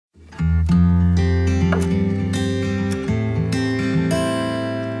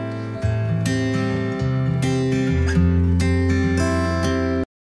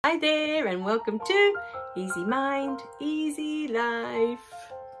and welcome to Easy Mind, Easy Life.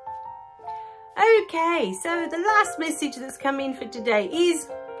 Okay, so the last message that's come in for today is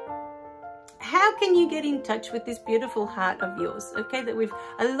how can you get in touch with this beautiful heart of yours? Okay, that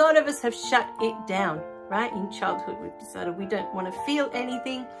a lot of us have shut it down, right? In childhood, we've decided we don't want to feel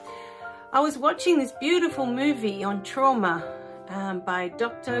anything. I was watching this beautiful movie on trauma by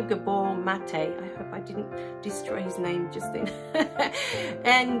Dr. Gabor Mate. I hope I didn't destroy his name just then.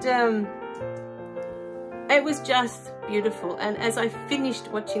 And it was just beautiful. And as I finished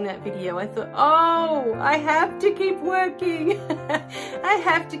watching that video, I thought, oh, I have to keep working. I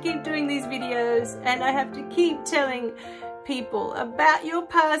have to keep doing these videos, and I have to keep telling people about your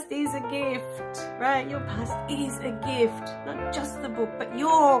past is a gift, right? Your past is a gift, not just the book, but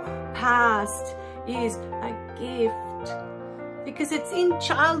your past is a gift. Because it's in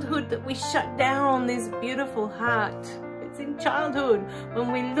childhood that we shut down this beautiful heart. It's in childhood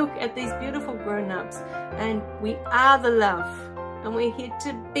when we look at these beautiful grown-ups and we are the love, and we're here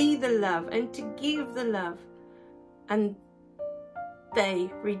to be the love and to give the love, and they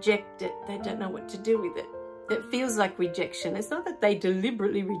reject it. They don't know what to do with it. It feels like rejection. It's not that they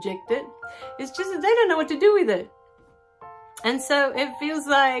deliberately reject it. It's just that they don't know what to do with it. And so it feels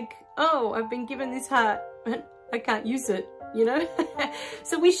like, oh, I've been given this heart, but I can't use it, you know?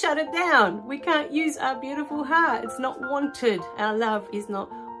 So we shut it down. We can't use our beautiful heart. It's not wanted. Our love is not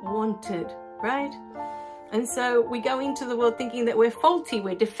wanted, right? And so we go into the world thinking that we're faulty,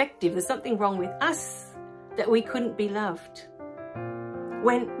 we're defective, there's something wrong with us, that we couldn't be loved.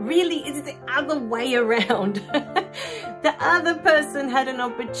 When really it's the other way around. The other person had an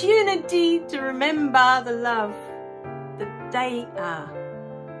opportunity to remember the love that they are,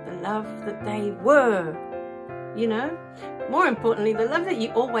 the love that they were, you know? More importantly, the love that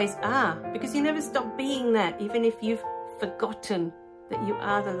you always are, because you never stop being that, even if you've forgotten that you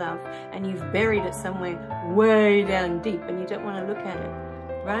are the love and you've buried it somewhere way down deep and you don't want to look at it,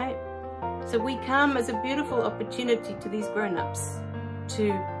 right? So we come as a beautiful opportunity to these grown-ups to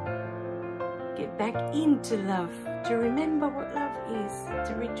get back into love, to remember what love is,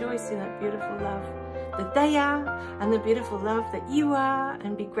 to rejoice in that beautiful love that they are and the beautiful love that you are,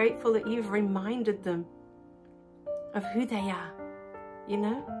 and be grateful that you've reminded them of who they are. You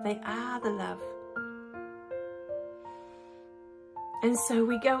know, they are the love. And so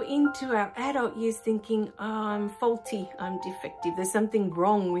we go into our adult years thinking, oh, I'm faulty, I'm defective, there's something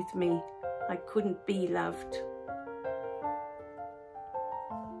wrong with me, I couldn't be loved.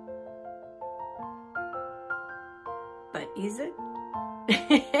 But is it?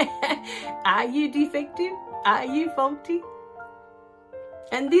 Are you defective? Are you faulty?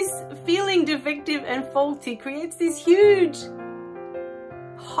 And this feeling defective and faulty creates this huge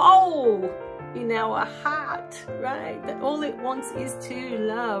hole in our heart, right? That all it wants is to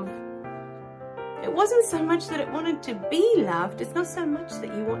love. It wasn't so much that it wanted to be loved. It's not so much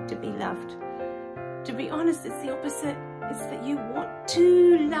that you want to be loved. To be honest, it's the opposite. It's that you want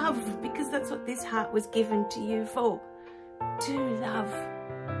to love, because that's what this heart was given to you for. To love.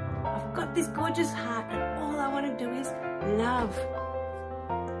 I've got this gorgeous heart and all I want to do is love.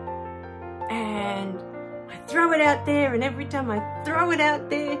 And I throw it out there, and every time I throw it out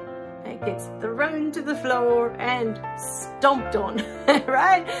there, it gets thrown to the floor and stomped on,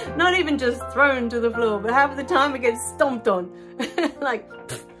 right? Not even just thrown to the floor, but half the time it gets stomped on. Like,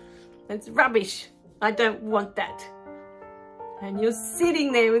 pff, it's rubbish. I don't want that. And you're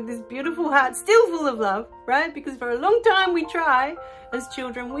sitting there with this beautiful heart, still full of love, right? Because for a long time we try, as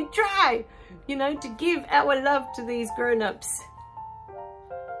children, we try, you know, to give our love to these grown-ups.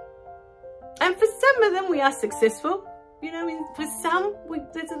 And for some of them we are successful. You know, I mean, for some,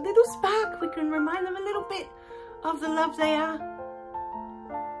 there's a little spark. We can remind them a little bit of the love they are.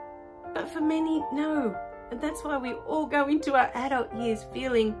 But for many, no. And that's why we all go into our adult years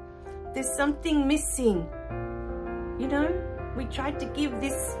feeling there's something missing. You know? We tried to give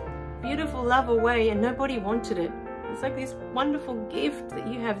this beautiful love away and nobody wanted it. It's like this wonderful gift that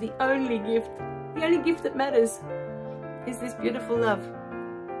you have, the only gift that matters is this beautiful love.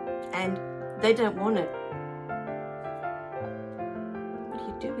 And they don't want it. What do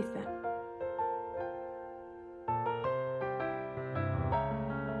you do with that?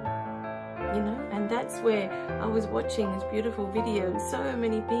 You know, and that's where I was watching this beautiful video, and so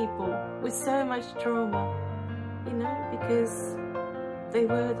many people with so much trauma, you know, because they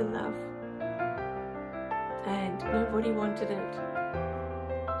were the love and nobody wanted it.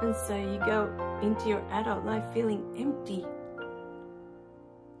 And so you go into your adult life feeling empty.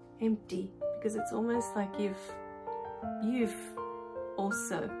 Empty, because it's almost like you've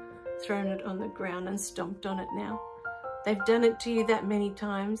also thrown it on the ground and stomped on it now. They've done it to you that many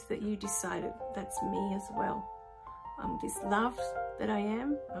times that you decided, that's me as well. This love that I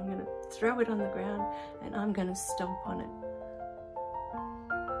am, I'm going to throw it on the ground and I'm going to stomp on it.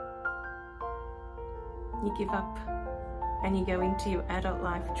 You give up and you go into your adult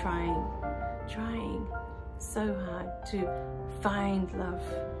life trying so hard to find love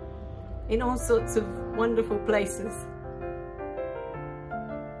in all sorts of wonderful places.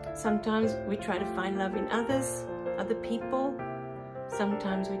 Sometimes we try to find love in others, other people.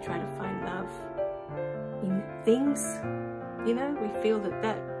 Sometimes we try to find love in things. You know, we feel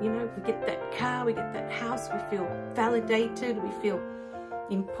that, you know, we get that car, we get that house, we feel validated, we feel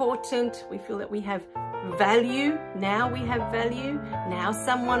important, we feel that we have value. Now we have value. Now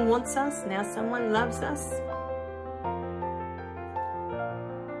someone wants us. Now someone loves us.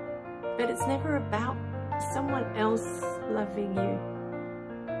 But it's never about someone else loving you.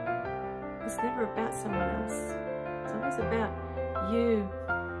 It's never about someone else. It's always about you.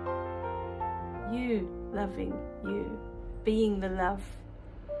 You loving you. Being the love.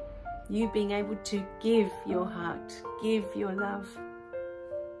 You being able to give your heart. Give your love.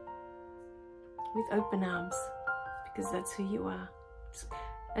 With open arms, because that's who you are.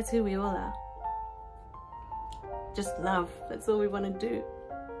 That's who we all are. Just love. That's all we want to do.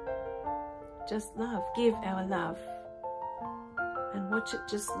 Just love. Give our love. And watch it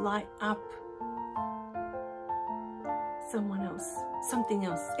just light up someone else, something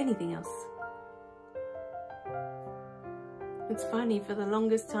else, anything else. It's funny, for the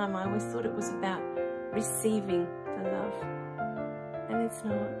longest time I always thought it was about receiving the love. And it's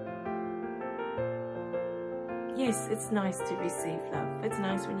not. Yes, it's nice to receive love. It's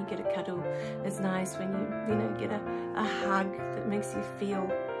nice when you get a cuddle. It's nice when you know, get a hug that makes you feel,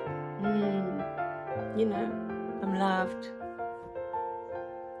 you know, I'm loved.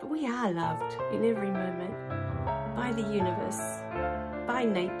 But we are loved in every moment by the universe, by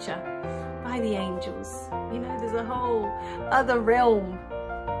nature, by the angels. You know, there's a whole other realm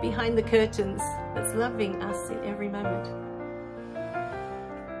behind the curtains that's loving us in every moment.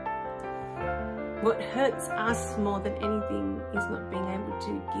 What hurts us more than anything is not being able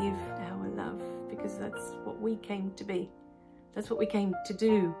to give our love, because that's what we came to be. That's what we came to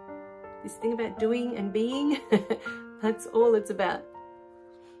do. This thing about doing and being, that's all it's about.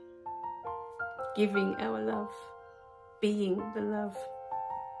 Giving our love, being the love,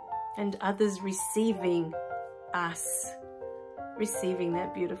 and others receiving us, receiving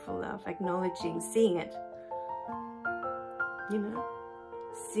that beautiful love, acknowledging, seeing it, you know,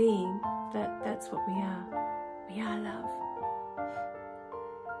 seeing that that's what we are. We are love.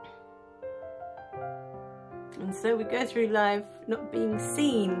 And so we go through life not being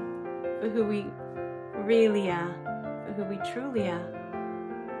seen for who we really are, for who we truly are.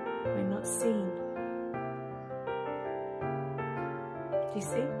 We're not seen. Do you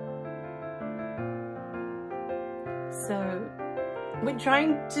see? So we're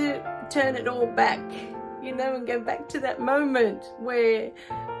trying to turn it all back, you know, and go back to that moment where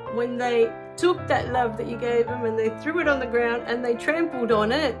when they took that love that you gave them and they threw it on the ground and they trampled on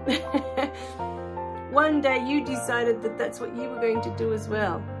it. One day you decided that that's what you were going to do as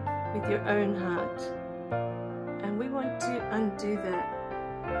well with your own heart. And we want to undo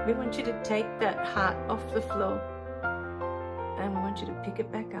that. We want you to take that heart off the floor and we want you to pick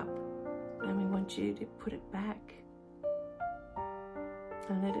it back up and we want you to put it back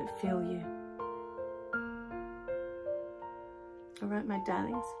and let it fill you. All right, my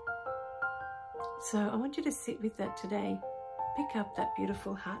darlings. So I want you to sit with that today. Pick up that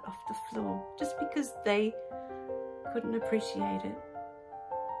beautiful heart off the floor. Just because they couldn't appreciate it,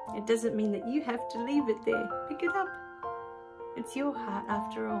 it doesn't mean that you have to leave it there. Pick it up. It's your heart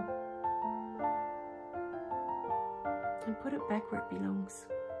after all. And put it back where it belongs.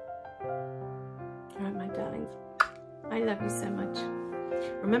 All right, my darlings. I love you so much.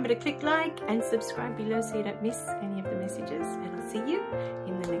 Remember to click like and subscribe below so you don't miss any of the messages. And I'll see you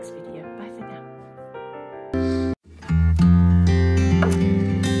in the next video. Bye.